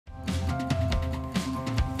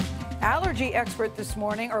Allergy experts this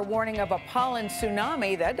morning are warning of a pollen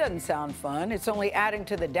tsunami. That doesn't sound fun. It's only adding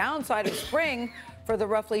to the downside of spring for the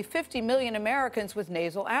roughly 50 million Americans with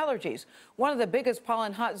nasal allergies. One of the biggest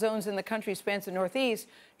pollen hot zones in the country spans the Northeast.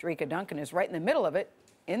 Jericka Duncan is right in the middle of it,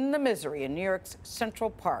 in the misery in New York's Central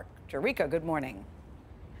Park. Jericka, good morning.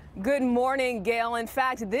 Good morning, Gail. In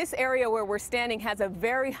fact, this area where we're standing has a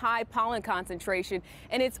very high pollen concentration,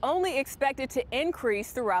 and it's only expected to increase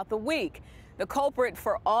throughout the week. The culprit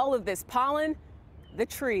for all of this pollen, the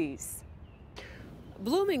trees.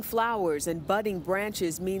 Blooming flowers and budding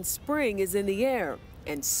branches mean spring is in the air,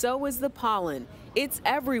 and so is the pollen. It's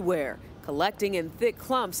everywhere, collecting in thick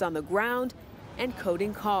clumps on the ground and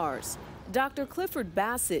coating cars. Dr. Clifford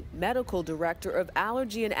Bassett, medical director of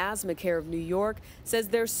Allergy and Asthma Care of New York, says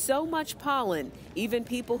there's so much pollen, even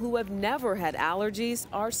people who have never had allergies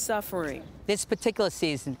are suffering. This particular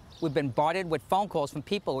season, we've been bombarded with phone calls from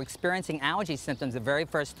people experiencing allergy symptoms the very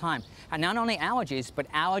first time. And not only allergies, but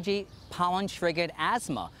allergy, pollen-triggered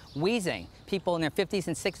asthma, wheezing. People in their 50s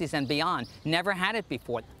and 60s and beyond never had it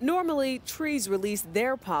before. Normally, trees release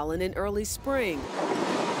their pollen in early spring.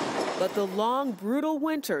 But the long, brutal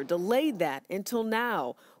winter delayed that until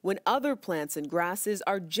now, when other plants and grasses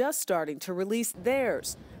are just starting to release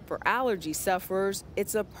theirs. For allergy sufferers,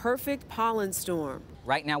 it's a perfect pollen storm.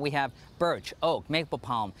 Right now we have birch, oak, maple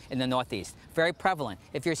pollen in the Northeast. Very prevalent.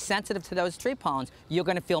 If you're sensitive to those tree pollens, you're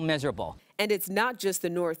going to feel miserable. And it's not just the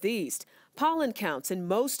Northeast. Pollen counts in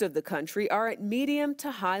most of the country are at medium to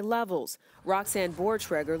high levels. Roxanne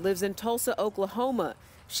Bortreger lives in Tulsa, Oklahoma.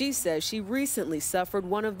 She says she recently suffered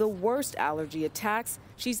one of the worst allergy attacks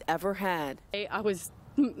she's ever had. I was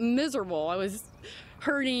miserable. I was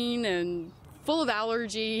hurting and full of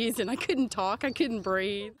allergies, and I couldn't talk, I couldn't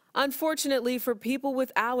breathe. Unfortunately for people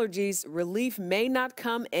with allergies, relief may not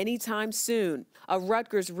come anytime soon. A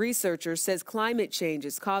Rutgers researcher says climate change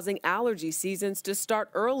is causing allergy seasons to start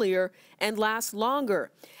earlier and last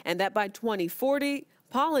longer, and that by 2040,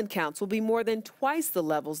 pollen counts will be more than twice the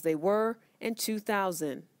levels they were in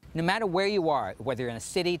 2000. No matter where you are, whether you're in a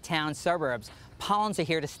city, town, suburbs, pollens are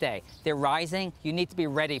here to stay. They're rising. You need to be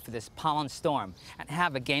ready for this pollen storm and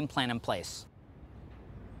have a game plan in place.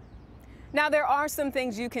 Now, there are some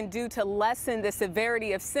things you can do to lessen the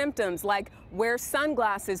severity of symptoms, like wear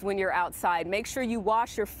sunglasses when you're outside. Make sure you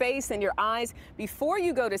wash your face and your eyes before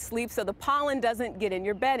you go to sleep so the pollen doesn't get in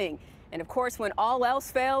your bedding. And of course, when all else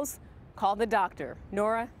fails, call the doctor.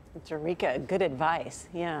 Nora? Jericka, good advice.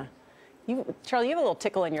 Yeah. Charlie, you have a little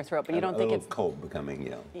tickle in your throat, but you don't think it's... a little cold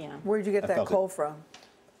becoming, Yeah. Where'd you get that cold from?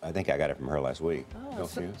 I think I got it from her last week. Oh,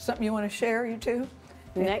 something you want to share, you two?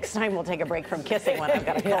 Next time we'll take a break from kissing when I've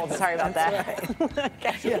got a cold. Sorry about that. Right.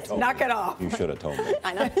 Okay. Yes, knock it off. You should have told me.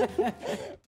 I know.